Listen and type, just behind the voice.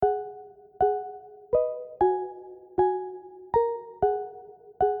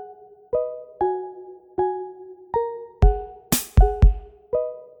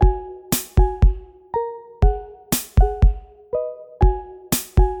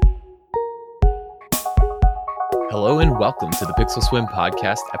Hello and welcome to the Pixel Swim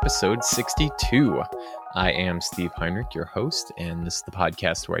Podcast, episode 62. I am Steve Heinrich, your host, and this is the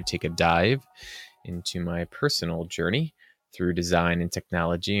podcast where I take a dive into my personal journey through design and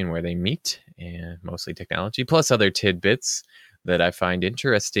technology and where they meet, and mostly technology, plus other tidbits that I find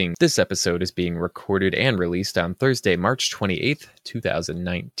interesting. This episode is being recorded and released on Thursday, March 28th,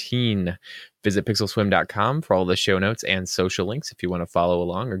 2019. Visit pixelswim.com for all the show notes and social links if you want to follow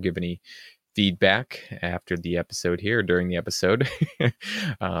along or give any feedback after the episode here, during the episode.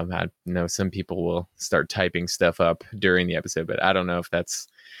 I know some people will start typing stuff up during the episode, but I don't know if that's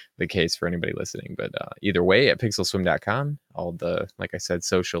the case for anybody listening. But either way, at pixelswim.com, all the, like I said,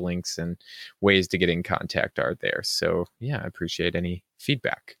 social links and ways to get in contact are there. So yeah, I appreciate any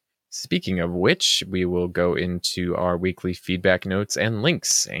feedback. Speaking of which, we will go into our weekly feedback notes and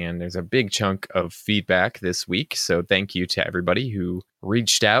links. And there's a big chunk of feedback this week. So thank you to everybody who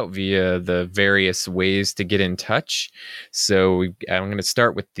reached out via the various ways to get in touch. So I'm going to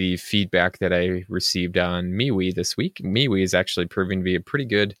start with the feedback that I received on MeWe this week. MeWe is actually proving to be a pretty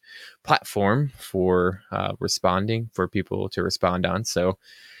good platform for responding, for people to respond on. So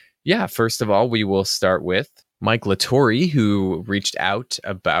yeah, first of all, we will start with Mike Latore, who reached out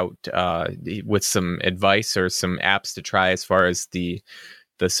about with some advice or some apps to try as far as the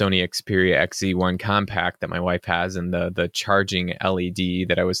Sony Xperia XZ1 Compact that my wife has, and the charging LED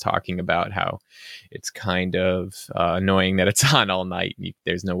that I was talking about, how it's kind of annoying that it's on all night.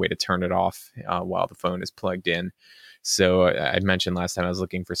 There's no way to turn it off while the phone is plugged in. So I mentioned last time I was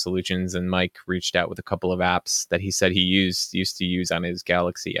looking for solutions, and Mike reached out with a couple of apps that he said he used to use on his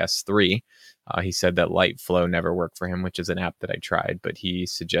Galaxy S3. He said that Lightflow never worked for him, which is an app that I tried, but he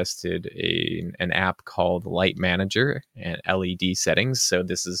suggested an app called Light Manager and LED Settings. So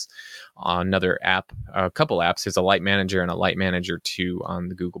this is another app, a couple apps. There's a Light Manager and a Light Manager 2 on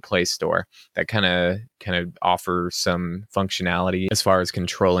the Google Play Store that kind of offer some functionality as far as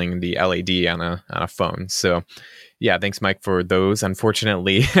controlling the LED on a phone. So yeah, thanks, Mike, for those.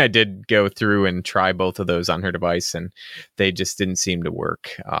 Unfortunately, I did go through and try both of those on her device, and they just didn't seem to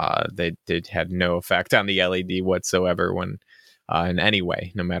work. They had no effect on the LED whatsoever when, in any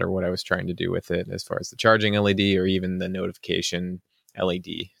way, no matter what I was trying to do with it, as far as the charging LED or even the notification LED.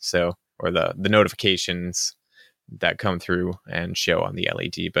 So, or the notifications that come through and show on the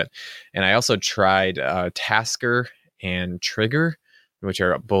LED. And I also tried Tasker and Trigger, which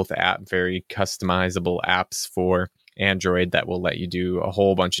are both very customizable apps for Android that will let you do a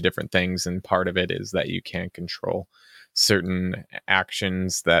whole bunch of different things. And part of it is that you can control certain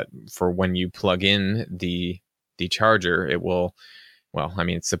actions that for when you plug in the charger, it will,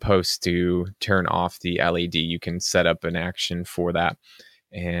 it's supposed to turn off the LED. You can set up an action for that.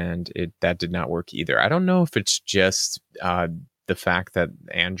 And that did not work either. I don't know if it's just the fact that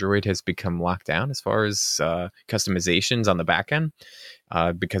Android has become locked down as far as customizations on the back end,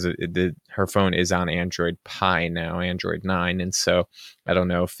 because her phone is on Android Pie now, Android 9. And so I don't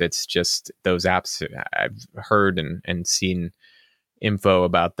know if it's just those apps. I've heard and seen info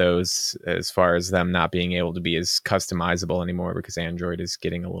about those as far as them not being able to be as customizable anymore because Android is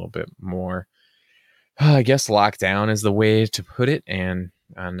getting a little bit more, I guess, locked down is the way to put it, and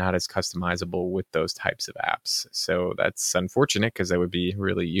not as customizable with those types of apps. So that's unfortunate because that would be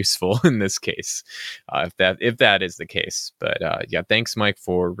really useful in this case, if that is the case. But yeah, thanks, Mike,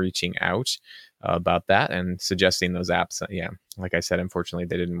 for reaching out about that and suggesting those apps. Yeah, like I said, unfortunately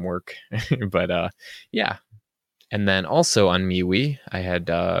they didn't work, but yeah. And then also on MeWe, I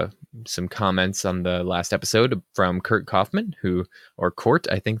had some comments on the last episode from Kurt Kaufman, or Court,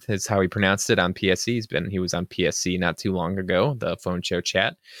 I think that's how he pronounced it, on PSC. He was on PSC not too long ago, the phone share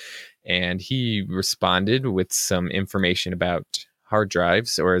chat. And he responded with some information about hard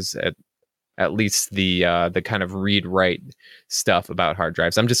drives, or at least the kind of read-write stuff about hard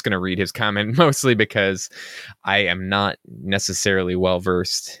drives. I'm just going to read his comment mostly because I am not necessarily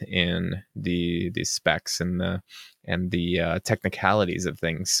well-versed in the specs and the technicalities of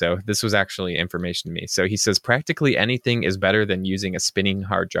things. So this was actually information to me. So he says, practically anything is better than using a spinning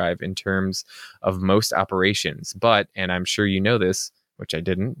hard drive in terms of most operations. But, and I'm sure you know this, which I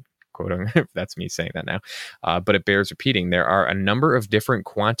didn't, quote unquote, that's me saying that now, but it bears repeating. There are a number of different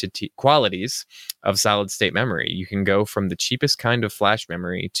qualities of solid state memory. You can go from the cheapest kind of flash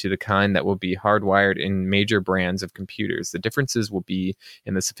memory to the kind that will be hardwired in major brands of computers. The differences will be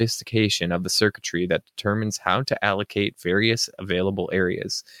in the sophistication of the circuitry that determines how to allocate various available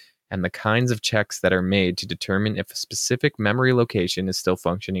areas, and the kinds of checks that are made to determine if a specific memory location is still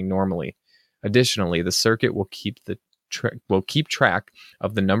functioning normally. Additionally, the circuit will keep track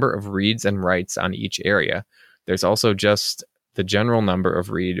of the number of reads and writes on each area. There's also just the general number of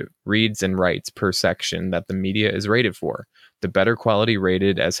reads and writes per section that the media is rated for. The better quality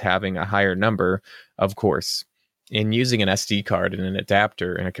rated as having a higher number, of course. In using an SD card and an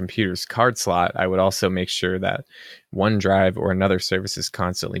adapter in a computer's card slot, I would also make sure that OneDrive or another service is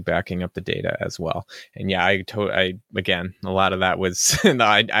constantly backing up the data as well. And yeah, again, a lot of that was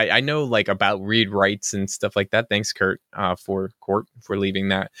I know like about read writes and stuff like that. Thanks, Court, for leaving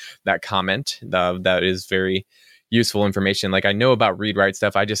that comment. That is very useful information. Like I know about read write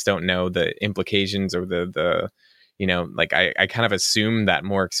stuff. I just don't know the implications or the like I kind of assume that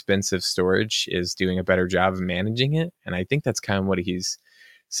more expensive storage is doing a better job of managing it. And I think that's kind of what he's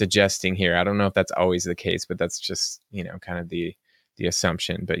suggesting here. I don't know if that's always the case, but that's just, kind of the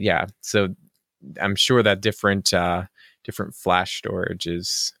assumption. But yeah, so I'm sure that different flash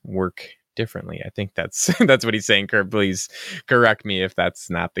storages work differently. I think that's that's what he's saying. Kurt, please correct me if that's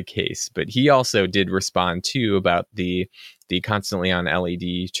not the case. But he also did respond too about the constantly on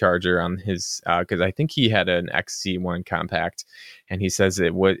LED charger on his because I think he had an XC1 compact, and he says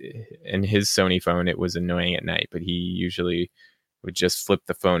it would in his Sony phone it was annoying at night, but he usually would just flip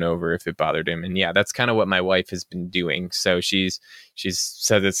the phone over if it bothered him. And yeah, that's kind of what my wife has been doing. So she's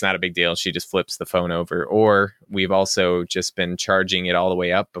said it's not a big deal. She just flips the phone over. Or we've also just been charging it all the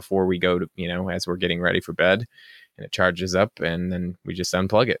way up before we go to, as we're getting ready for bed, and it charges up and then we just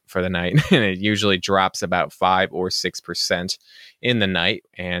unplug it for the night. And it usually drops about 5 or 6% in the night.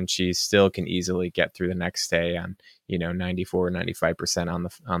 And she still can easily get through the next day on, 94 or 95%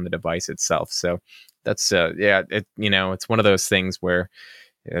 on the device itself. So that's it's one of those things where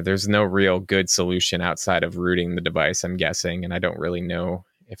there's no real good solution outside of rooting the device, I'm guessing, and I don't really know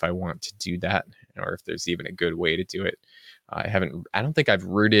if I want to do that or if there's even a good way to do it. I don't think I've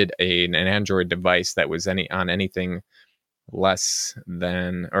rooted an Android device that was on anything less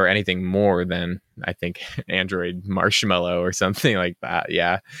than or anything more than I think Android Marshmallow or something like that.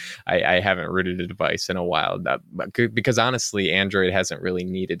 Yeah, I haven't rooted a device in a while because honestly, Android hasn't really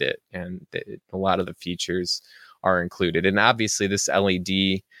needed it, and a lot of the features are included. And obviously, this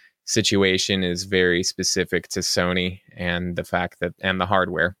LED situation is very specific to Sony and the fact that and the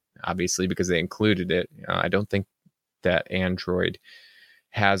hardware, obviously, because they included it. I don't think that Android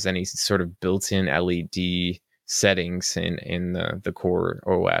has any sort of built-in LED settings in the core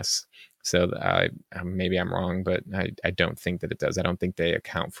OS. So maybe I'm wrong, but I don't think that it does. I don't think they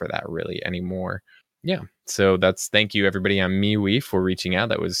account for that really anymore. Yeah. So thank you everybody on MeWe for reaching out.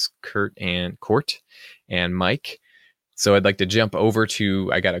 That was Court and Mike. So I'd like to jump over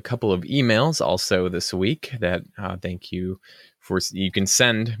I got a couple of emails also this week that thank you for. You can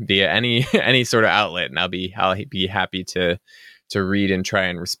send via any sort of outlet, and I'll be happy to read and try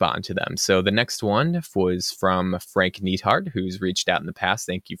and respond to them. So the next one was from Frank Neathart, who's reached out in the past.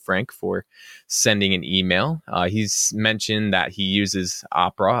 Thank you, Frank, for sending an email. He's mentioned that he uses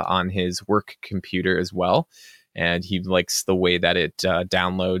Opera on his work computer as well, and he likes the way that it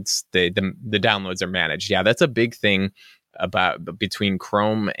downloads. The downloads are managed. Yeah, that's a big thing between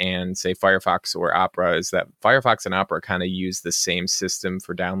Chrome and say Firefox or Opera, is that Firefox and Opera kind of use the same system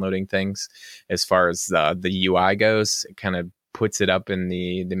for downloading things as far as the UI goes. It kind of puts it up in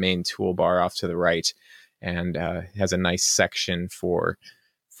the main toolbar off to the right, and has a nice section for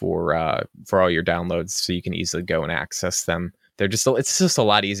all your downloads, so you can easily go and access them. It's just a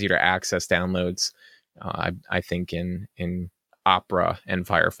lot easier to access downloads, I think in Opera and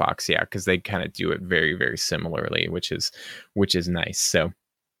Firefox, because they kind of do it very, very similarly, which is nice. So.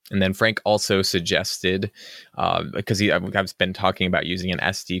 And then Frank also suggested, because I've been talking about using an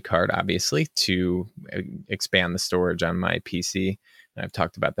SD card, obviously, to expand the storage on my PC. And I've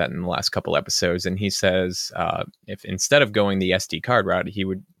talked about that in the last couple episodes. And he says, if instead of going the SD card route,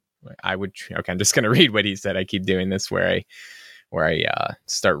 I'm just going to read what he said. I keep doing this where I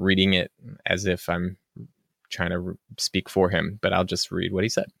start reading it as if I'm trying to speak for him, but I'll just read what he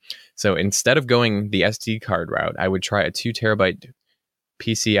said. So instead of going the SD card route, I would try a 2 terabyte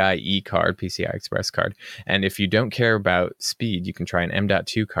PCIe card, PCI Express card. And if you don't care about speed, you can try an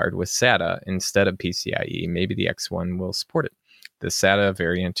M.2 card with SATA instead of PCIe. Maybe the X1 will support it. The SATA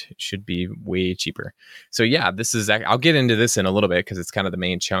variant should be way cheaper. So yeah, I'll get into this in a little bit because it's kind of the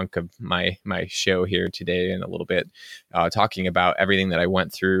main chunk of my show here today in a little bit, talking about everything that I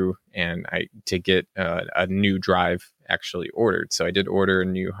went through and to get a new drive actually ordered. So I did order a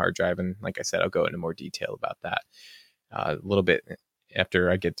new hard drive, and like I said, I'll go into more detail about that a little bit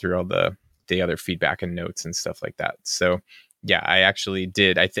after I get through all the other feedback and notes and stuff like that. So yeah, I actually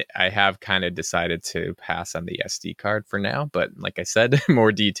did. I have kind of decided to pass on the SD card for now, but like I said,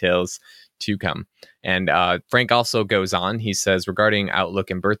 more details to come. And Frank also goes on. He says, regarding Outlook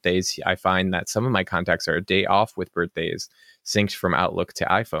and birthdays, I find that some of my contacts are a day off with birthdays synced from Outlook to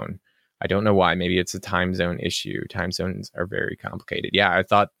iPhone. I don't know why. Maybe it's a time zone issue. Time zones are very complicated. Yeah, I've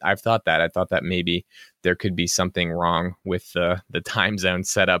thought that. I thought that maybe there could be something wrong with the time zone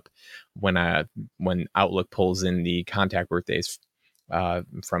setup when Outlook pulls in the contact birthdays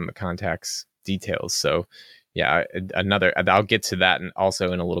from the contacts details. So yeah, I'll get to that and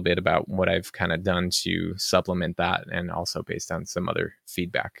also in a little bit about what I've kind of done to supplement that, and also based on some other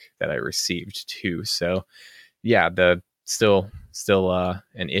feedback that I received too. So yeah, the still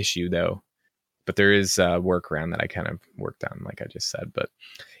an issue though, but there is a workaround that I kind of worked on, like I just said. But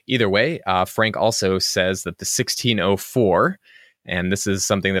either way, Frank also says that the 1604, and this is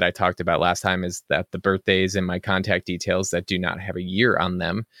something that I talked about last time, is that the birthdays in my contact details that do not have a year on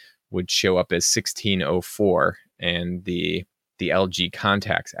them would show up as 1604 and the LG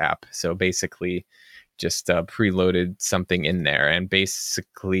Contacts app. So basically just preloaded something in there. And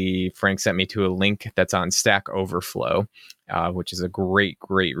basically, Frank sent me to a link that's on Stack Overflow, which is a great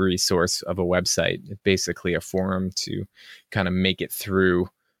resource of a website. It's basically a forum to kind of make it through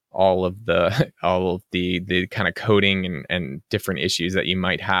all of the kind of coding and different issues that you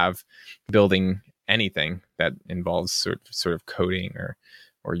might have building anything that involves sort of coding or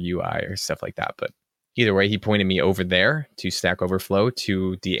UI or stuff like that. But either way, he pointed me over there to Stack Overflow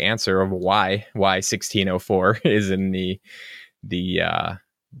to the answer of why 1604 is in the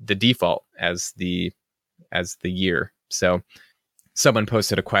default as the year. So someone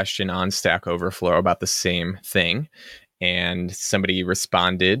posted a question on Stack Overflow about the same thing, and somebody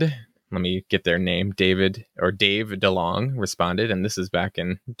responded. Let me get their name. Dave DeLong responded, and this is back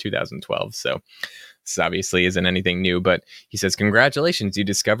in 2012. So this obviously isn't anything new, but he says, congratulations, you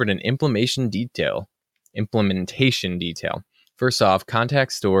discovered an implementation detail. First off,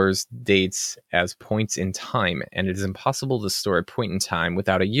 contact stores dates as points in time, and it is impossible to store a point in time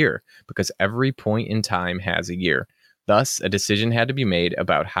without a year because every point in time has a year. Thus, a decision had to be made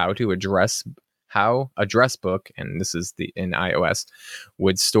about how Addressbook, and this is in iOS,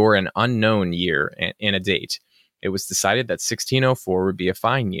 would store an unknown year in a date. It was decided that 1604 would be a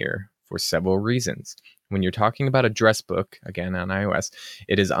fine year for several reasons. When you're talking about Addressbook, again on iOS,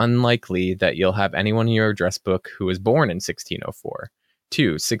 it is unlikely that you'll have anyone in your address book who was born in 1604.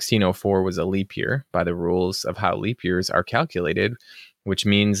 2, 1604 was a leap year by the rules of how leap years are calculated, which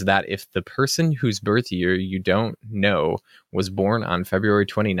means that if the person whose birth year you don't know was born on February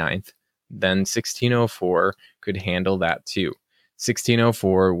 29th, then 1604 could handle that too.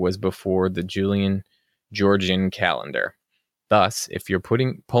 1604 was before the Georgian calendar. Thus, if you're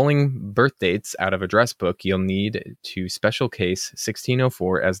pulling birth dates out of Addressbook, you'll need to special case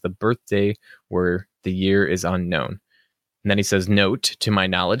 1604 as the birthday where the year is unknown. And then he says, note, to my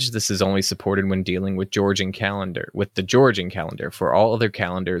knowledge, this is only supported when dealing with the Georgian calendar. For all other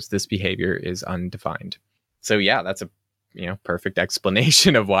calendars, this behavior is undefined. So yeah, that's a perfect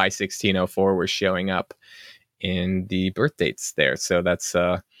explanation of why 1604 was showing up in the birth dates there. So that's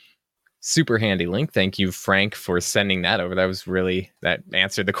super handy link. Thank you, Frank, for sending that over. That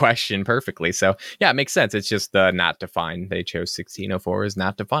answered the question perfectly. So yeah, it makes sense. It's just not defined. They chose 1604 as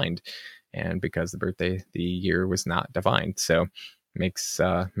not defined, and because the year was not defined. So makes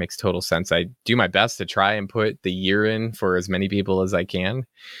total sense. I do my best to try and put the year in for as many people as I can,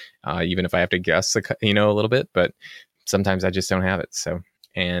 even if I have to guess a little bit. But sometimes I just don't have it. So.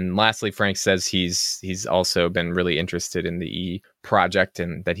 And lastly, Frank says he's also been really interested in the E project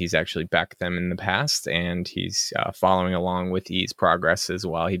and that he's actually backed them in the past, and he's following along with E's progress as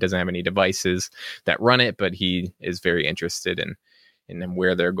well. He doesn't have any devices that run it, but he is very interested in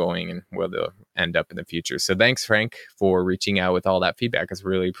where they're going and where they'll end up in the future. So thanks, Frank, for reaching out with all that feedback. It's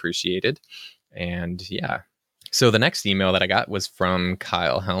really appreciated. And yeah. So the next email that I got was from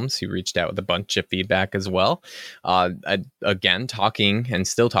Kyle Helms, who reached out with a bunch of feedback as well. Again,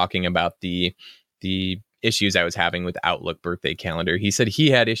 still talking about the issues I was having with Outlook birthday calendar. He said he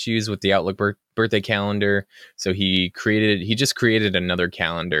had issues with the Outlook birthday calendar, so he just created another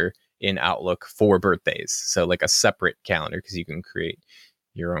calendar in Outlook for birthdays. So like a separate calendar, because you can create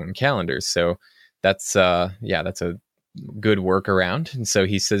your own calendars. So that's a good workaround. And so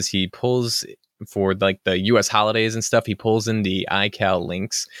he says he pulls for like the US holidays and stuff, he pulls in the iCal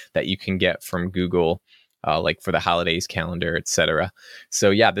links that you can get from Google, like for the holidays calendar, etc. So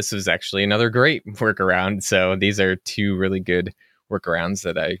yeah, this is actually another great workaround. So these are two really good workarounds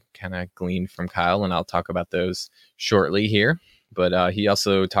that I kind of gleaned from Kyle, and I'll talk about those shortly here. But he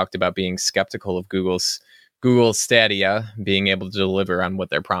also talked about being skeptical of Google Stadia being able to deliver on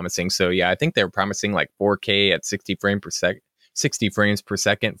what they're promising. So yeah, I think they're promising like 4K at 60 frames 60 frames per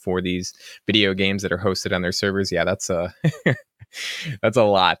second for these video games that are hosted on their servers. Yeah, that's a that's a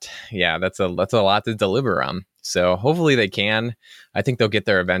lot. Yeah, that's a lot to deliver on. So hopefully they can. I think they'll get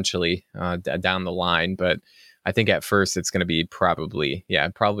there eventually down the line, but I think at first it's going to be it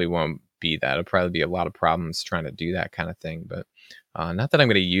probably won't be that. It'll probably be a lot of problems trying to do that kind of thing. But not that I'm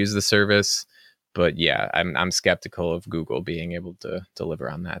going to use the service, but yeah, I'm skeptical of Google being able to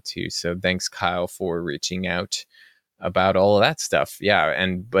deliver on that too. So thanks, Kyle, for reaching out about all of that stuff. Yeah,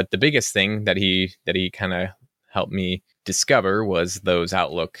 but the biggest thing that he kind of helped me discover was those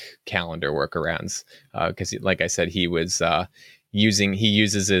Outlook calendar workarounds. Because like I said, he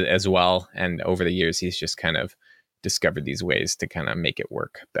uses it as well, and over the years he's just kind of discovered these ways to kind of make it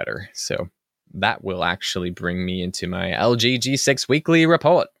work better. So that will actually bring me into my LG G6 weekly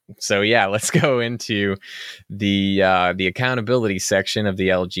report. So yeah, let's go into the accountability section of the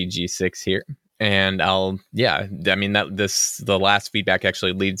LG G6 here. And the last feedback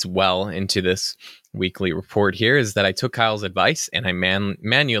actually leads well into this weekly report here, is that I took Kyle's advice and I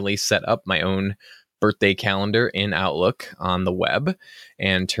manually set up my own birthday calendar in Outlook on the web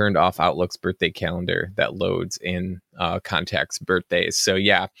and turned off Outlook's birthday calendar that loads in contacts birthdays. So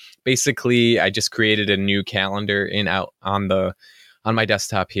yeah, basically I just created a new calendar on my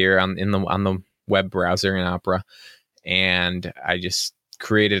desktop here on the web browser in Opera, and I just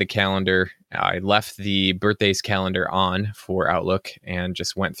created a calendar. I left the birthdays calendar on for Outlook and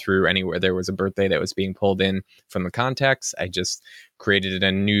just went through anywhere there was a birthday that was being pulled in from the contacts. I just created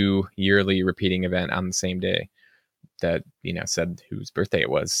a new yearly repeating event on the same day that, said whose birthday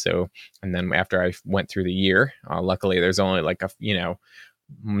it was. So, and then after I went through the year, luckily there's only like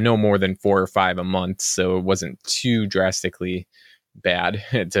no more than 4 or 5 a month. So it wasn't too drastically bad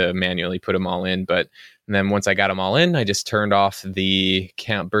to manually put them all in. But then once I got them all in, I just turned off the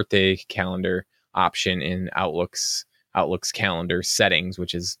birthday calendar option in Outlook's calendar settings,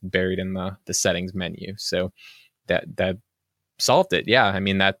 which is buried in the settings menu. So that solved it. Yeah, I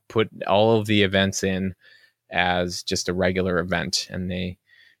mean, that put all of the events in as just a regular event, and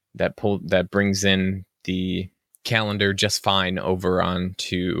that brings in the calendar just fine over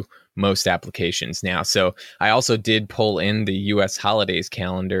onto most applications now. So I also did pull in the US holidays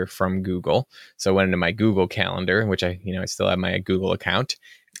calendar from Google. So I went into my Google calendar, which I still have my Google account,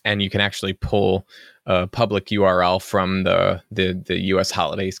 and you can actually pull a public URL from the US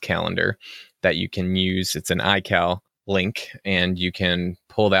holidays calendar that you can use. It's an iCal link, and you can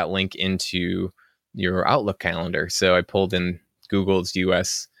pull that link into your Outlook calendar. So I pulled in Google's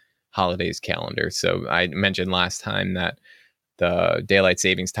US holidays calendar. So I mentioned last time that the daylight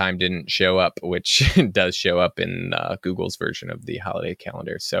savings time didn't show up, which does show up in Google's version of the holiday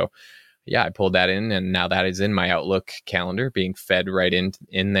calendar. So yeah, I pulled that in, and now that is in my Outlook calendar being fed right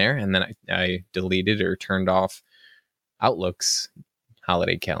in there. And then I deleted or turned off Outlook's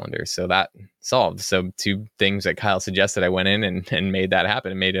holiday calendar. So that solved. So 2 things that Kyle suggested, I went in and made that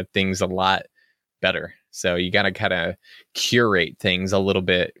happen and made things a lot better. So you got to kind of curate things a little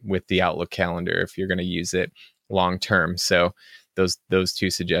bit with the Outlook calendar if you're going to use it long term. So those 2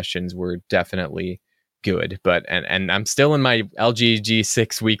 suggestions were definitely good. But and I'm still in my LG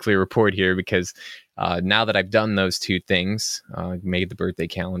G6 weekly report here, because now that I've done those 2 things, made the birthday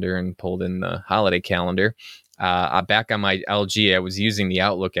calendar and pulled in the holiday calendar, back on my LG, I was using the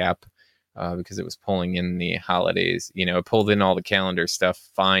Outlook app because it was pulling in the holidays. It pulled in all the calendar stuff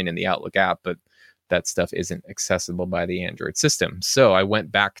fine in the Outlook app, but that stuff isn't accessible by the Android system. So I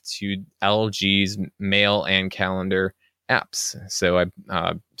went back to LG's mail and calendar apps. So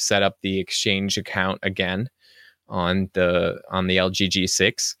I set up the Exchange account again on the LG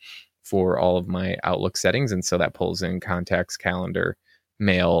G6 for all of my Outlook settings. And so that pulls in contacts, calendar,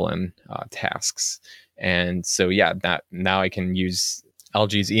 mail, and tasks. And so, yeah, now I can use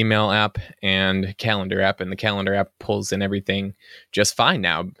LG's email app and calendar app, and the calendar app pulls in everything just fine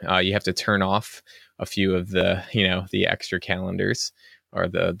now. You have to turn off a few of the, the extra calendars or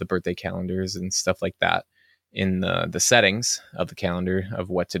the birthday calendars and stuff like that in the settings of the calendar of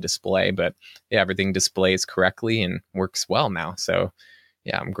what to display. But yeah, everything displays correctly and works well now. So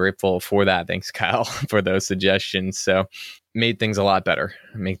yeah, I'm grateful for that. Thanks, Kyle, for those suggestions. So made things a lot better.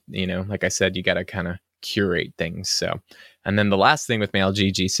 Like I said, you got to kind of curate things. So, and then the last thing with my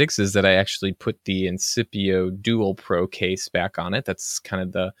LG G6 is that I actually put the Incipio Dual Pro case back on it. That's kind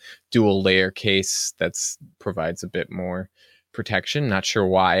of the dual layer case that's provides a bit more protection. Not sure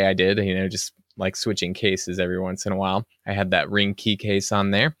why I did, just like switching cases every once in a while. I had that Ring key case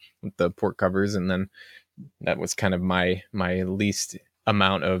on there with the port covers, and then that was kind of my least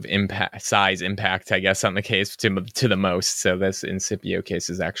amount of size impact, I guess, on the case to the most. So this Incipio case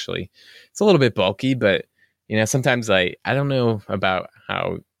is actually, it's a little bit bulky, but sometimes I don't know about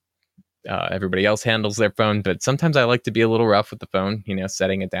how everybody else handles their phone, but sometimes I like to be a little rough with the phone,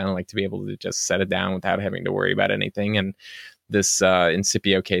 setting it down. I like to be able to just set it down without having to worry about anything. And this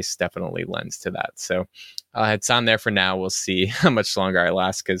Incipio case definitely lends to that. So it's on there for now. We'll see how much longer I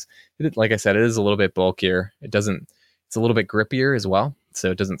last, because like I said, it is a little bit bulkier. It's a little bit grippier as well.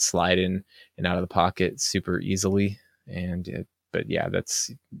 So it doesn't slide in and out of the pocket super easily. But yeah,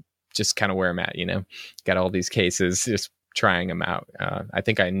 that's just kind of where I'm at, got all these cases, just trying them out. I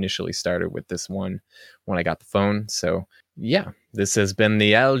think I initially started with this one when I got the phone. So yeah, this has been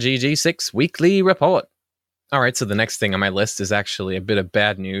the LGG6 weekly report. All right, so the next thing on my list is actually a bit of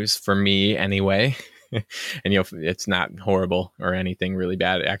bad news for me anyway. And it's not horrible or anything really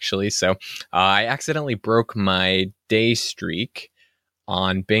bad, actually. So I accidentally broke my day streak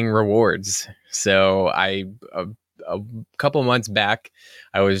on Bing Rewards. So a couple months back,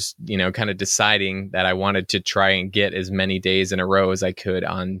 I was, kind of deciding that I wanted to try and get as many days in a row as I could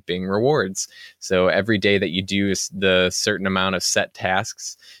on Bing Rewards. So every day that you do the certain amount of set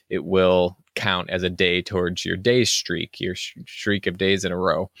tasks, it will count as a day towards your day streak, your streak of days in a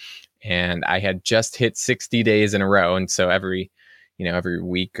row. And I had just hit 60 days in a row. And so every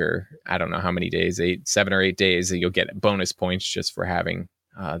week, or I don't know how many days, 7 or 8 days, you'll get bonus points just for having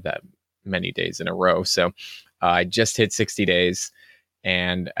that many days in a row. So I just hit 60 days.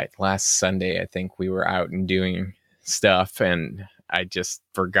 And last Sunday, I think we were out and doing stuff, and I just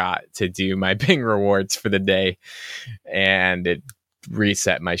forgot to do my Bing Rewards for the day. And it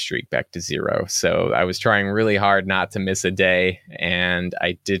reset my streak back to 0. So I was trying really hard not to miss a day, and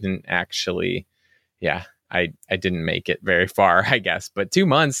I didn't actually, I didn't make it very far, I guess. But 2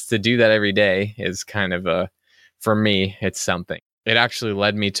 months to do that every day is kind of for me, it's something. It actually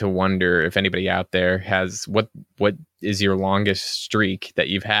led me to wonder if anybody out there has, what is your longest streak that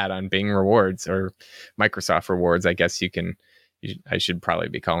you've had on Bing Rewards or Microsoft Rewards, I guess I should probably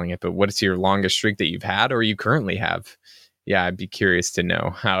be calling it, but what is your longest streak that you've had or you currently have? Yeah, I'd be curious to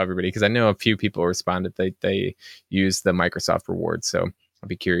know how everybody, because I know a few people responded that they use the Microsoft Rewards. So I'd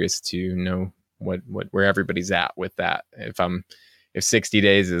be curious to know where everybody's at with that. If 60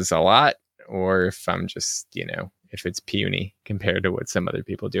 days is a lot, or if I'm just, if it's puny compared to what some other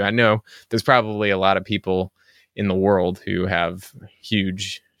people do. I know there's probably a lot of people in the world who have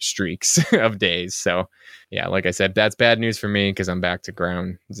huge streaks of days. So yeah, like I said, that's bad news for me because I'm back to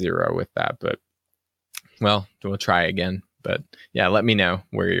ground zero with that. But well, we'll try again. But yeah, let me know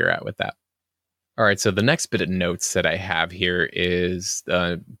where you're at with that. All right, so the next bit of notes that I have here is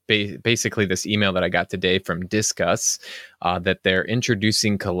basically this email that I got today from Disqus, that they're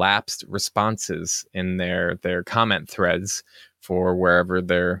introducing collapsed responses in their comment threads for wherever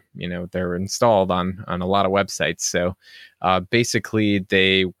they're installed on a lot of websites. So basically,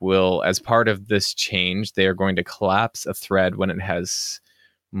 they will, as part of this change, they are going to collapse a thread when it has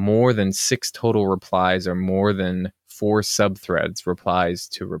more than 6 total replies or more than 4 subthreads replies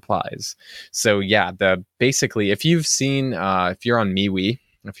to replies. So yeah, basically, if you've seen, if you're on MeWe,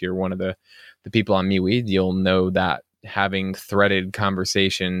 if you're one of the people on MeWe, you'll know that having threaded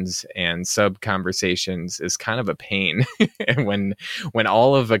conversations and sub conversations is kind of a pain. when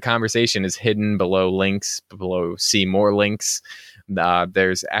all of a conversation is hidden below links, below see more links,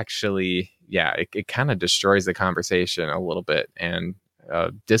 there's actually, it kind of destroys the conversation a little bit. And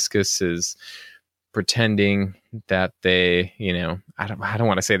Disqus is pretending that they, I don't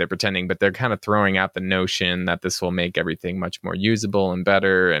want to say they're pretending, but they're kind of throwing out the notion that this will make everything much more usable and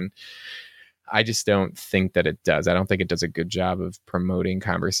better. And I just don't think that it does. I don't think it does a good job of promoting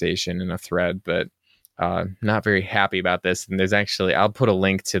conversation in a thread, but not very happy about this. And there's actually, I'll put a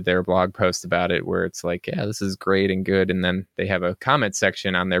link to their blog post about it where it's like, yeah, this is great and good. And then they have a comment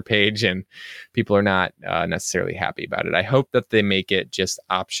section on their page and people are not necessarily happy about it. I hope that they make it just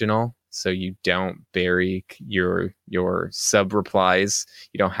optional, so you don't bury your sub replies.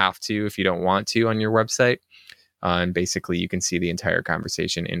 You don't have to if you don't want to on your website. And basically you can see the entire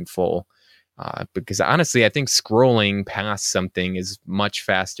conversation in full. Because honestly, I think scrolling past something is much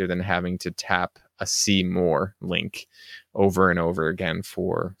faster than having to tap a see more link over and over again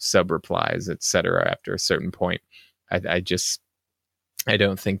for sub replies, etc. After a certain point. I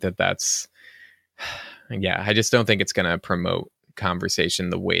don't think that's, I just don't think it's going to promote conversation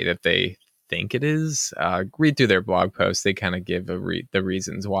the way that they think it is. Read through their blog post. They kind of give the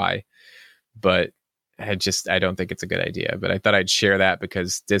reasons why, but I don't think it's a good idea. But I thought I'd share that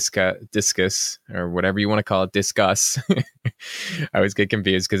because Disqus, or whatever you want to call it, Disqus. I always get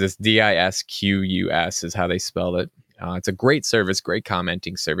confused because it's Disqus is how they spell it. It's a great service, great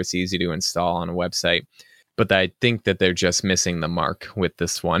commenting service, easy to install on a website. but I think that they're just missing the mark with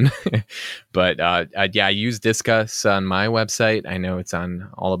this one. But I use Discuss on my website. I know it's on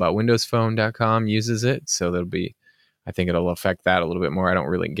allaboutwindowsphone.com uses it. So I think it'll affect that a little bit more. I don't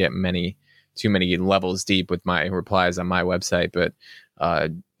really get too many levels deep with my replies on my website, but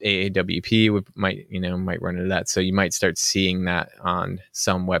AAWP might run into that. So you might start seeing that on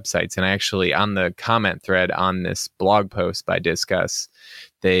some websites. And I actually, on the comment thread on this blog post by Discuss,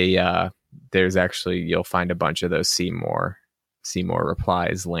 there's actually, you'll find a bunch of those see more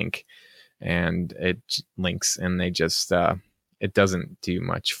replies link, and it links, and they just it doesn't do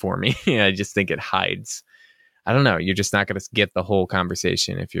much for me. I just think it hides. I don't know. You're just not going to get the whole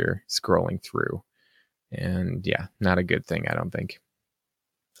conversation if you're scrolling through. And yeah, not a good thing, I don't think.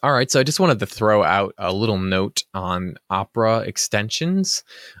 All right, so I just wanted to throw out a little note on Opera extensions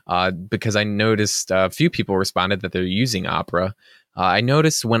because I noticed a few people responded that they're using Opera. I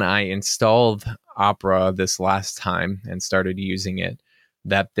noticed when I installed Opera this last time and started using it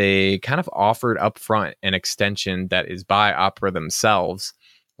that they kind of offered upfront an extension that is by Opera themselves,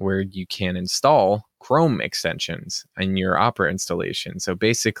 where you can install Chrome extensions in your Opera installation. So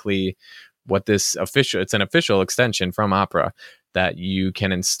basically, it's an official extension from Opera that you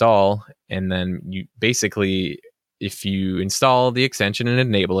can install, and then you basically, if you install the extension and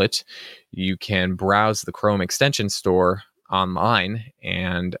enable it, you can browse the Chrome extension store online,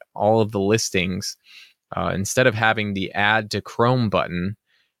 and all of the listings, instead of having the add to Chrome button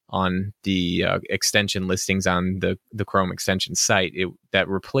on the extension listings on the Chrome extension site, that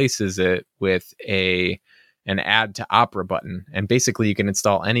replaces it with an add to Opera button. And basically you can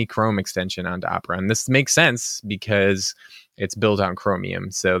install any Chrome extension onto Opera. And this makes sense because it's built on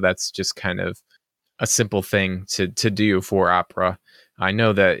Chromium. So that's just kind of a simple thing to do for Opera. I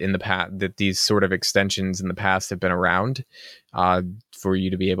know that in the past that these sort of extensions in the past have been around for you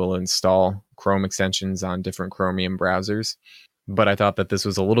to be able to install Chrome extensions on different Chromium browsers. But I thought that this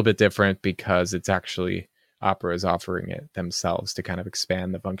was a little bit different because it's actually Opera is offering it themselves to kind of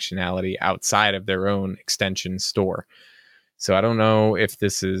expand the functionality outside of their own extension store. So I don't know if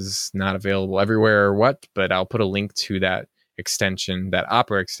this is not available everywhere or what, but I'll put a link to that extension, that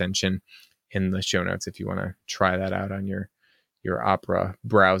Opera extension, in the show notes if you want to try that out on your Opera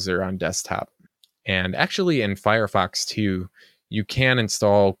browser on desktop. And actually in Firefox too, you can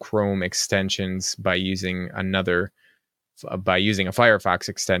install Chrome extensions by using a Firefox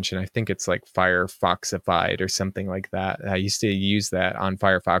extension. I think it's like Firefoxified or something like that. I used to use that on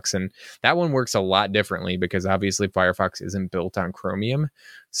Firefox, and that one works a lot differently because obviously Firefox isn't built on Chromium.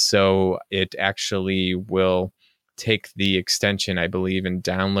 So it actually will take the extension, I believe, and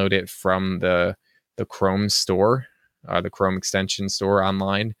download it from the Chrome store, the Chrome extension store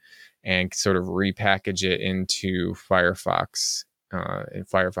online, and sort of repackage it into Firefox, in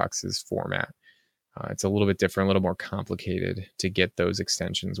Firefox's format. It's a little bit different, a little more complicated to get those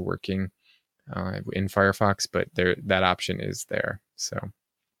extensions working in Firefox, but that option is there. So,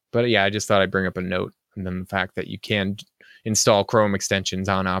 but yeah, I just thought I'd bring up a note, and then the fact that you can install Chrome extensions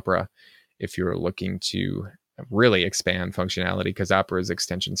on Opera if you're looking to really expand functionality, because Opera's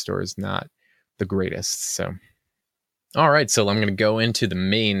extension store is not the greatest. So, all right, so I'm going to go into the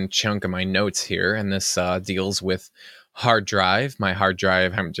main chunk of my notes here, and this deals with hard drive. My hard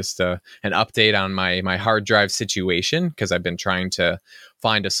drive, I'm just an update on my hard drive situation, because I've been trying to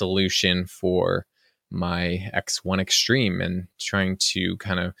find a solution for my X1 Extreme and trying to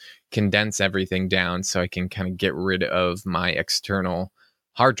kind of condense everything down so I can kind of get rid of my external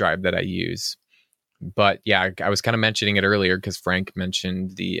hard drive that I use. But yeah, I was kind of mentioning it earlier because Frank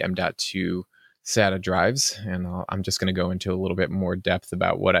mentioned the M.2 SATA drives, and I'm just going to go into a little bit more depth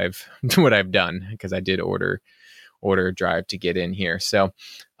about what I've done, because I did order a drive to get in here. So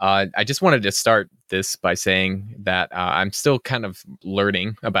I just wanted to start this by saying that I'm still kind of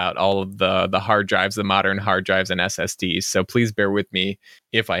learning about all of the hard drives, the modern hard drives and SSDs. So please bear with me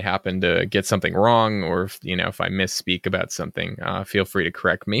if I happen to get something wrong, or if I misspeak about something. Feel free to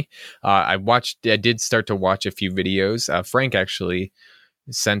correct me. I did start to watch a few videos. Frank actually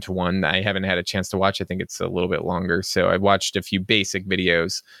sent one I haven't had a chance to watch. I think it's a little bit longer. So I watched a few basic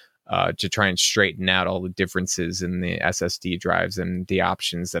videos to try and straighten out all the differences in the SSD drives and the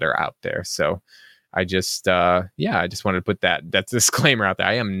options that are out there. So I just wanted to put that disclaimer out there.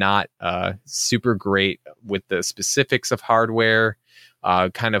 I am not super great with the specifics of hardware,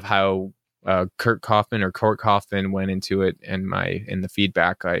 kind of how Kurt Kaufman went into it in the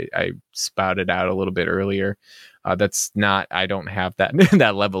feedback I spouted out a little bit earlier. I don't have that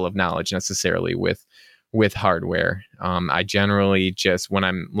that level of knowledge necessarily with hardware. I generally just, when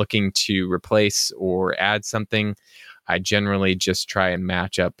I'm looking to replace or add something, I generally just try and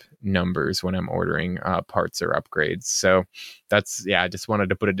match up numbers when I'm ordering parts or upgrades. So that's, I just wanted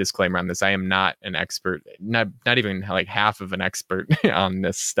to put a disclaimer on this. I am not an expert, not even like half of an expert on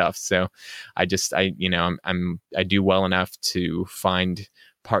this stuff. So I do well enough to find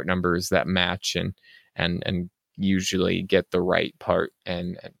part numbers that match and usually get the right part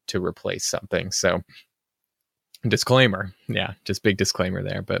and to replace something. So disclaimer, just big disclaimer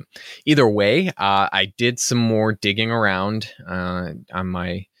there. But either way, I did some more digging around on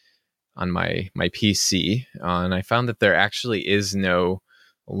my PC, and I found that there actually is no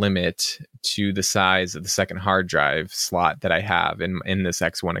limit to the size of the second hard drive slot that I have in this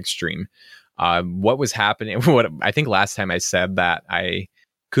X1 Extreme. What was happening? What I think last time I said that I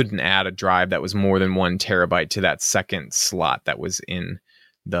couldn't add a drive that was more than 1 terabyte to that second slot that was in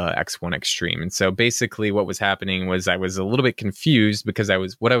the X1 Extreme. And so basically what was happening was I was a little bit confused because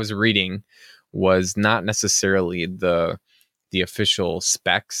what I was reading was not necessarily the official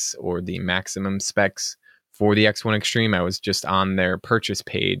specs or the maximum specs for the X1 Extreme. I was just on their purchase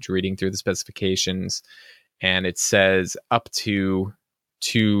page reading through the specifications, and it says up to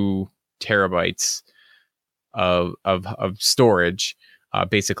 2 terabytes of storage,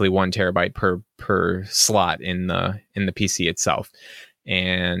 basically 1 terabyte per slot in the PC itself.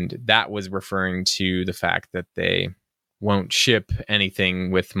 And that was referring to the fact that they won't ship anything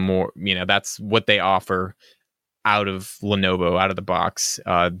with more, that's what they offer out of Lenovo, out of the box,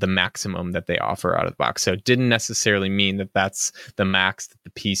 the maximum that they offer out of the box. So it didn't necessarily mean that that's the max that the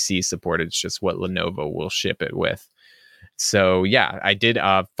PC supported. It's just what Lenovo will ship it with. So I did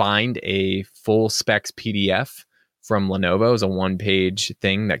find a full specs PDF from Lenovo. It was a 1-page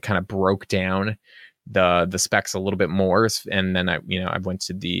thing that kind of broke down the specs a little bit more. And then I went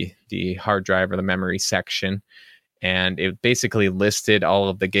to the hard drive or the memory section, and it basically listed all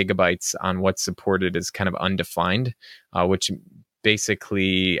of the gigabytes on what's supported as kind of undefined, which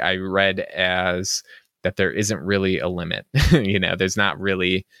basically I read as that there isn't really a limit. There's not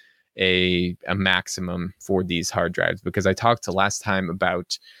really a maximum for these hard drives, because I talked to last time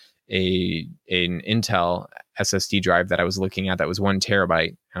about an Intel SSD drive that I was looking at that was 1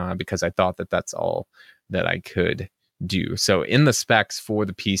 terabyte, because I thought that that's all that I could do. So in the specs for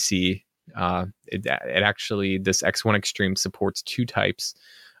the PC, it actually, this X1 Extreme supports 2 types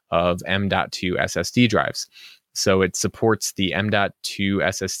of M.2 SSD drives. So it supports the M.2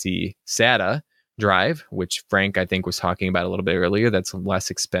 SSD SATA drive, which Frank, I think, was talking about a little bit earlier. That's less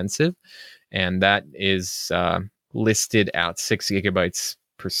expensive, and that is listed at 6 gigabytes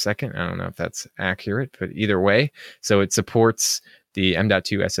per second. I don't know if that's accurate, but either way, so it supports the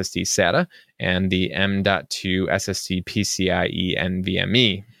M.2 SSD SATA and the M.2 SSD PCIe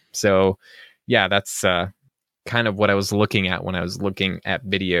NVMe. So that's kind of what I was looking at when I was looking at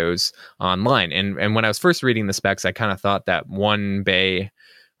videos online. And when I was first reading the specs, I kind of thought that 1 bay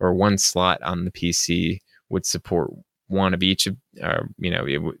or 1 slot on the PC would support one of each.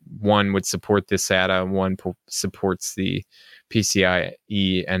 One would support the SATA, one supports the PCIe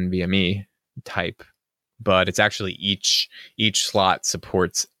NVMe type, but it's actually each slot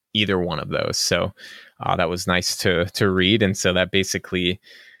supports either one of those. So that was nice to read, and so that basically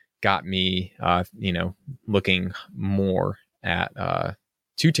got me looking more at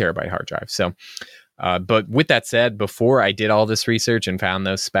 2 terabyte hard drive. So but with that said, before I did all this research and found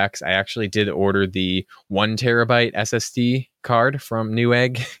those specs, I actually did order the 1 terabyte SSD card from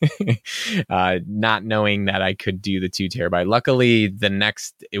Newegg, not knowing that I could do the 2 terabyte. Luckily,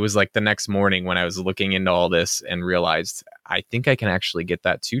 it was like the next morning when I was looking into all this and realized I think I can actually get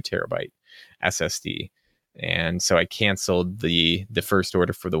that 2 terabyte SSD. And so I canceled the first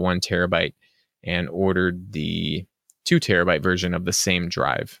order for the 1 terabyte and ordered the 2 terabyte version of the same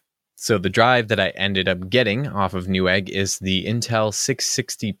drive. So the drive that I ended up getting off of Newegg is the Intel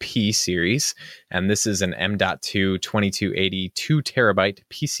 660p series, and this is an M.2 2280 2 terabyte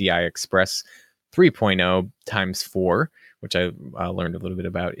PCI Express 3.0 times 4, which I learned a little bit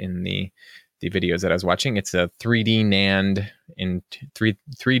about in the videos that I was watching. It's a 3D NAND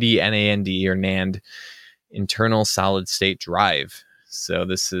 3D NAND or NAND internal solid state drive. So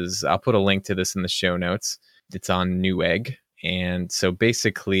I'll put a link to this in the show notes. It's on Newegg. And so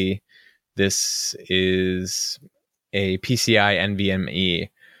basically, this is a PCI NVMe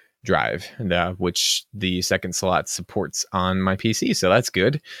drive, which the second slot supports on my PC. So that's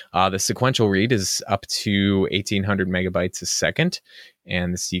good. The sequential read is up to 1800 megabytes a second,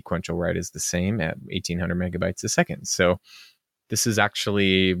 and the sequential write is the same at 1800 megabytes a second. So this is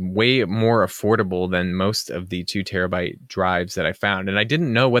actually way more affordable than most of the 2 terabyte drives that I found. And I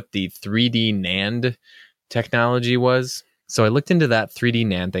didn't know what the 3D NAND technology was. So I looked into that 3D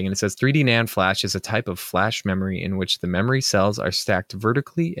NAND thing, and it says 3D NAND flash is a type of flash memory in which the memory cells are stacked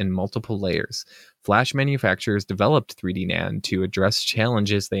vertically in multiple layers. Flash manufacturers developed 3D NAND to address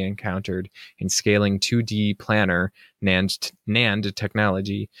challenges they encountered in scaling 2D planar NAND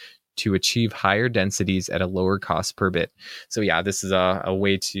technology to achieve higher densities at a lower cost per bit. So yeah, this is a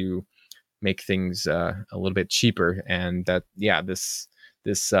way to make things a little bit cheaper, and that this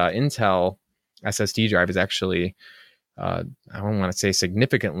Intel SSD drive is actually I don't want to say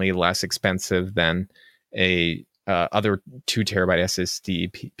significantly less expensive than a other 2 terabyte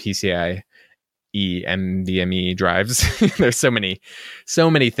SSD PCIe NVMe drives. There's so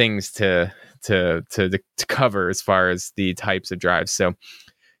many things to cover as far as the types of drives. So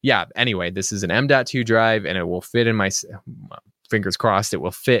yeah, anyway, this is an M.2 drive, and it will fit in my, fingers crossed, it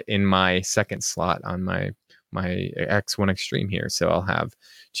will fit in my second slot on my X1 Extreme here. So I'll have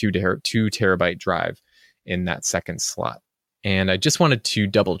 2 terabyte drive in that second slot. And I just wanted to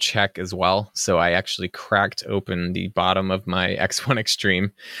double check as well. So I actually cracked open the bottom of my X1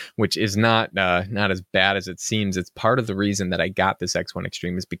 Extreme, which is not as bad as it seems. It's part of the reason that I got this X1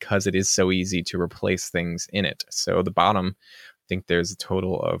 Extreme is because it is so easy to replace things in it. So the bottom, I think there's a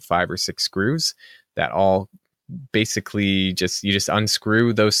total of 5 or 6 screws that all basically you just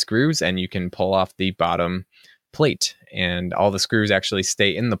unscrew those screws and you can pull off the bottom plate, and all the screws actually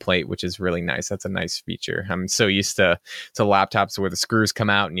stay in the plate, which is really nice. That's a nice feature. I'm so used to laptops where the screws come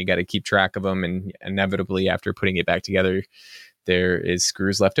out and you got to keep track of them, and inevitably after putting it back together there is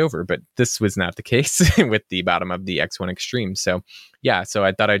screws left over, but this was not the case with the bottom of the X1 Extreme. So yeah, so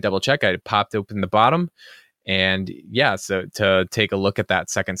I thought I'd double check. I popped open the bottom, and yeah, so to take a look at that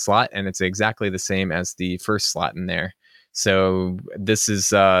second slot, and it's exactly the same as the first slot in there. So this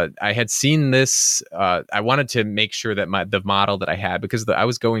is, I had seen this, I wanted to make sure that the model that I had, because I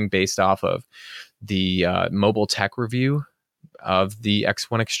was going based off of the mobile tech review of the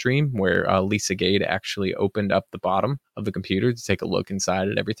X1 Extreme, where Lisa Gade actually opened up the bottom of the computer to take a look inside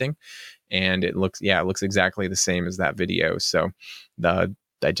at everything. And it looks exactly the same as that video. So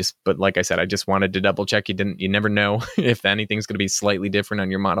but like I said, I just wanted to double check. You never know if anything's going to be slightly different on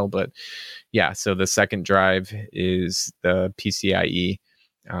your model, but yeah. So the second drive is the PCIe.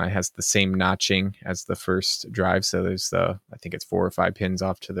 It has the same notching as the first drive. So there's I think it's 4 or 5 pins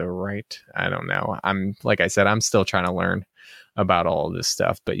off to the right. I don't know. Like I said, I'm still trying to learn about all of this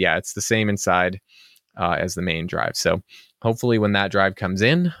stuff, but yeah, it's the same inside as the main drive. So hopefully when that drive comes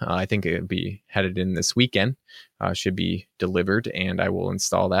in, I think it'll be headed in this weekend, should be delivered, and I will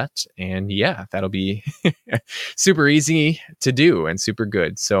install that. And yeah, that'll be super easy to do and super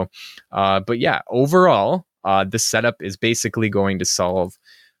good. So, but yeah, overall, this setup is basically going to solve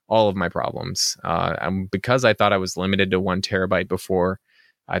all of my problems. Because I thought I was limited to 1 terabyte before,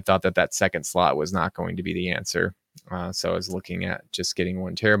 I thought that second slot was not going to be the answer. So I was looking at just getting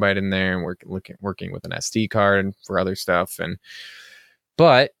 1 terabyte in there and working with an SD card and for other stuff.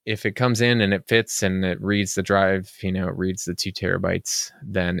 But if it comes in and it fits and it reads the drive, it reads the 2 terabytes,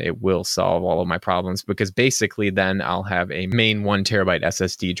 then it will solve all of my problems, because basically then I'll have a main 1 terabyte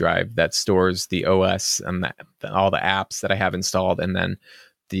SSD drive that stores the OS and all the apps that I have installed, and then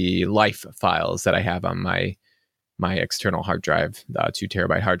the life files that I have on my external hard drive, the 2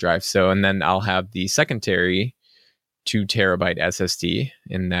 terabyte hard drive. So, and then I'll have the secondary 2 terabyte SSD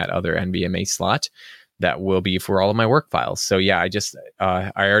in that other NVMe slot that will be for all of my work files. So yeah,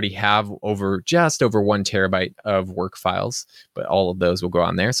 I already have just over 1 terabyte of work files, but all of those will go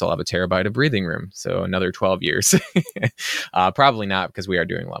on there. So I'll have a terabyte of breathing room. So another 12 years. Probably not, because we are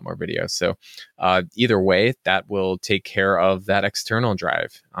doing a lot more videos. So either way, that will take care of that external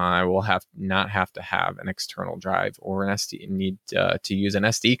drive. I will not have to have an external drive or need to use an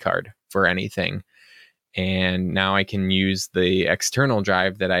SD card for anything. And now I can use the external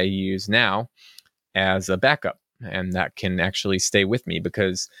drive that I use now as a backup, and that can actually stay with me,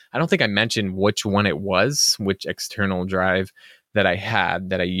 because I don't think I mentioned which one it was, which external drive that I had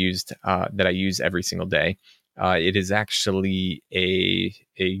that I used, that I use every single day. It is actually a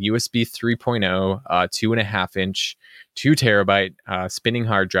USB 3.0, 2.5 inch, 2 terabyte spinning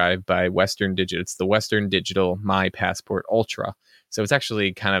hard drive by Western Digital. It's the Western Digital My Passport Ultra. So it's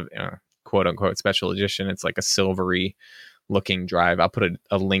actually kind of quote unquote special edition. It's like a silvery looking drive. I'll put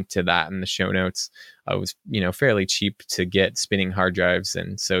a link to that in the show notes. It was, fairly cheap to get spinning hard drives.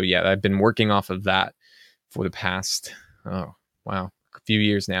 And so, yeah, I've been working off of that for the past, a few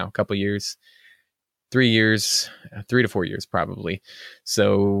years now, a couple years, 3 years, 3 to 4 years probably.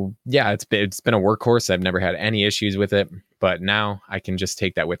 So yeah, it's been a workhorse. I've never had any issues with it, but now I can just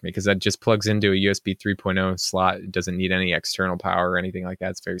take that with me, because that just plugs into a USB 3.0 slot. It doesn't need any external power or anything like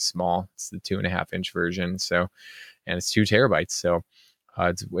that. It's very small. It's the 2.5 inch version. So and it's 2 terabytes. So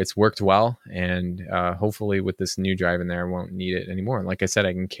it's worked well, and hopefully with this new drive in there, I won't need it anymore. And like I said,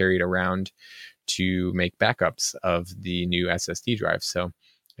 I can carry it around to make backups of the new SSD drive. So,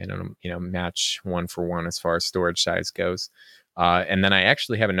 and match one for one as far as storage size goes. And then I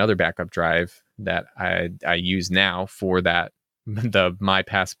actually have another backup drive that I use now for that, the My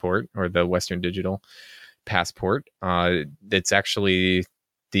Passport, or the Western Digital Passport. It's actually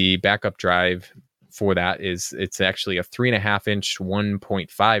the backup drive for that it's actually a 3.5-inch 1.5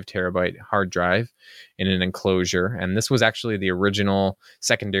 terabyte hard drive in an enclosure. And this was actually the original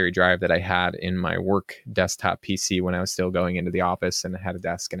secondary drive that I had in my work desktop PC when I was still going into the office and had a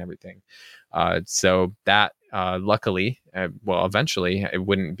desk and everything. So that luckily, eventually it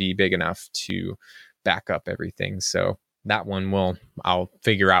wouldn't be big enough to back up everything. So that one I'll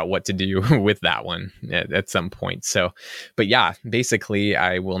figure out what to do with that one at some point. So, but yeah, basically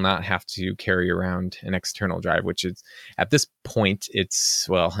I will not have to carry around an external drive, which is at this point,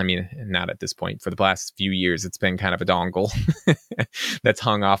 not at this point, for the past few years, it's been kind of a dongle that's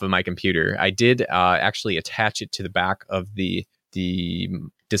hung off of my computer. I did actually attach it to the back of the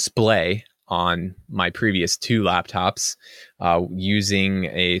display on my previous 2 laptops using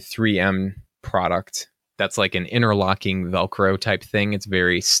a 3M product. That's like an interlocking Velcro type thing. It's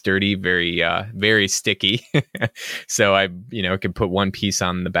very sturdy, very, very sticky. So I could put one piece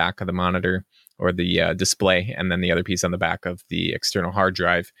on the back of the monitor or the display, and then the other piece on the back of the external hard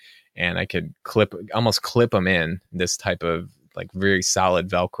drive. And I could almost clip them in this type of like very solid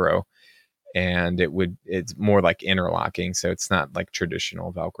Velcro. And it's more like interlocking. So it's not like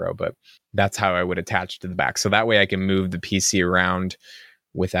traditional Velcro, but that's how I would attach to the back. So that way I can move the PC around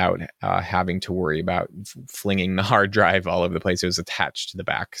without having to worry about flinging the hard drive all over the place. It was attached to the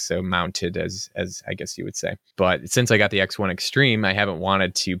back, so mounted as I guess you would say. But since I got the X1 Extreme, I haven't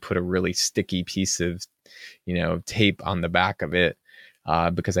wanted to put a really sticky piece of tape on the back of it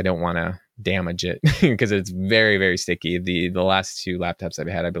because I don't want to damage it because it's very, very sticky. The last 2 laptops I've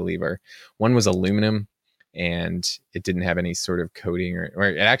had, I believe, one was aluminum and it didn't have any sort of coating, or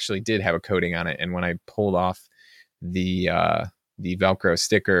it actually did have a coating on it. And when I pulled off the Velcro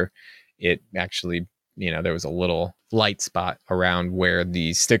sticker, it actually, there was a little light spot around where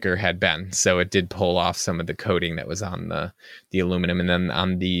the sticker had been. So it did pull off some of the coating that was on the aluminum. And then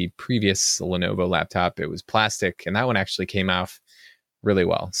on the previous Lenovo laptop, it was plastic, and that one actually came off really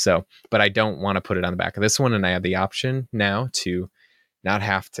well. So, but I don't want to put it on the back of this one. And I have the option now to not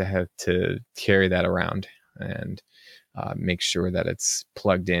have to carry that around and make sure that it's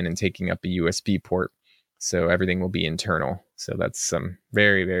plugged in and taking up a USB port. So everything will be internal. So that's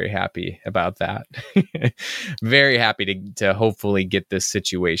very, very happy about that. Very happy to hopefully get this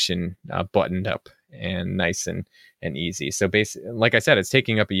situation buttoned up and nice and easy. So basically, like I said, it's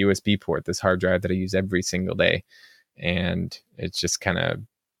taking up a USB port, this hard drive that I use every single day. And it's just kind of,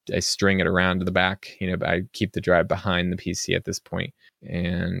 I string it around to the back. I keep the drive behind the PC at this point,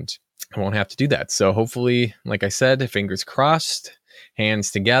 and I won't have to do that. So hopefully, like I said, fingers crossed,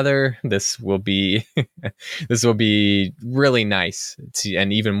 hands together, this will be really nice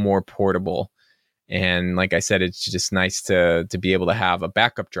and even more portable. And like I said, it's just nice to be able to have a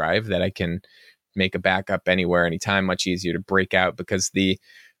backup drive that I can make a backup anywhere, anytime, much easier to break out, because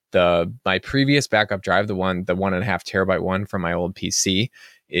my previous backup drive, the 1.5 terabyte one from my old PC,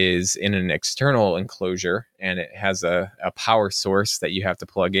 is in an external enclosure, and it has a power source that you have to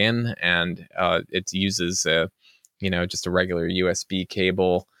plug in, and it uses just a regular USB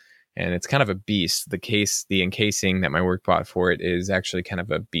cable, and it's kind of a beast. The encasing that my work bought for it is actually kind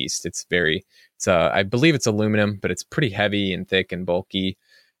of a beast. I believe it's aluminum, but it's pretty heavy and thick and bulky,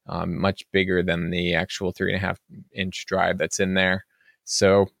 much bigger than the actual 3.5-inch drive that's in there.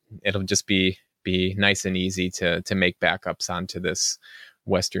 So it'll just be nice and easy to make backups onto this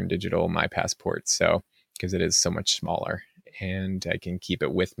Western Digital My Passport. So, because it is so much smaller, and I can keep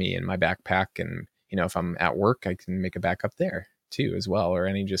it with me in my backpack, and if I'm at work, I can make a backup there too as well, or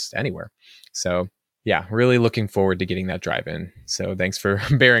anywhere. So yeah, really looking forward to getting that drive in. So thanks for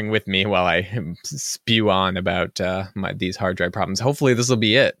bearing with me while I spew on about these hard drive problems. Hopefully this will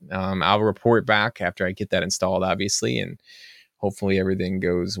be it. I'll report back after I get that installed, obviously, and hopefully everything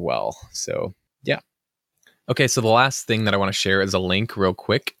goes well. So yeah. Okay, so the last thing that I want to share is a link real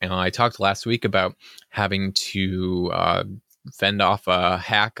quick. I talked last week about having to fend off a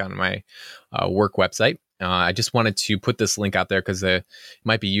hack on my work website. I just wanted to put this link out there because it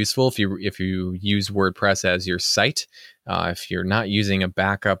might be useful if you use WordPress as your site. If you're not using a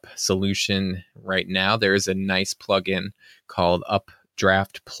backup solution right now, there is a nice plugin called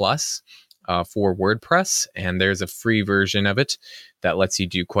Updraft Plus for WordPress, and there's a free version of it that lets you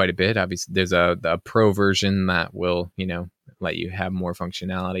do quite a bit. Obviously, there's a pro version that will, let you have more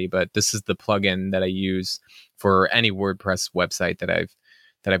functionality, but this is the plugin that I use for any WordPress website that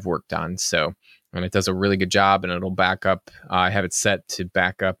I've worked on. So, and it does a really good job, and it'll back up. I have it set to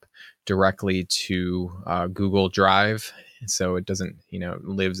back up directly to Google Drive, so it doesn't,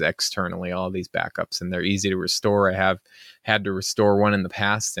 lives externally, all these backups, and they're easy to restore. I have had to restore one in the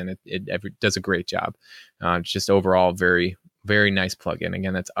past, and it does a great job. Just overall, very, very nice plugin.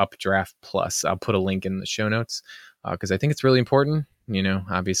 Again, that's Updraft Plus. I'll put a link in the show notes because I think it's really important,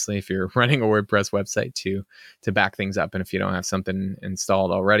 obviously, if you're running a WordPress website to back things up. And if you don't have something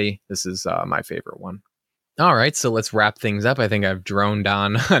installed already, this is my favorite one. All right, so let's wrap things up. I think I've droned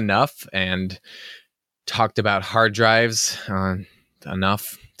on enough and talked about hard drives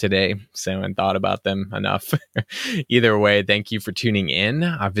enough today, and thought about them enough. Either way, thank you for tuning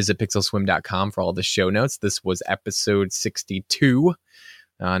in. Visit pixelswim.com for all the show notes. This was episode 62.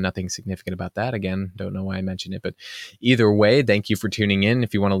 Nothing significant about that. Again, don't know why I mentioned it, but either way, thank you for tuning in.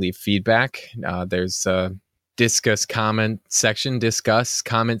 If you want to leave feedback, there's a discuss comment section on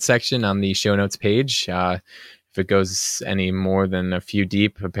the show notes page. If it goes any more than a few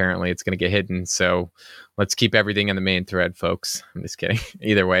deep, apparently it's going to get hidden. So let's keep everything in the main thread, folks. I'm just kidding.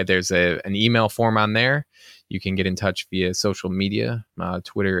 Either way, there's an email form on there. You can get in touch via social media.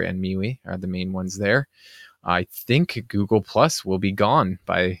 Twitter and MeWe are the main ones there. I think Google Plus will be gone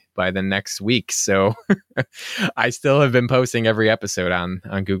by the next week. So I still have been posting every episode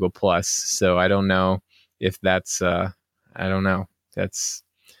on Google Plus. So I don't know if that's,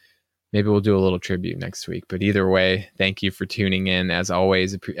 maybe we'll do a little tribute next week. But either way, thank you for tuning in. As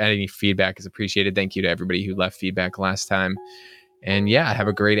always, any feedback is appreciated. Thank you to everybody who left feedback last time. And yeah, have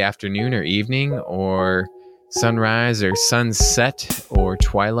a great afternoon or evening or sunrise or sunset or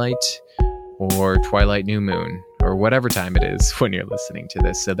twilight new moon or whatever time it is when you're listening to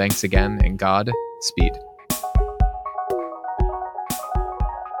this. So thanks again, and Godspeed.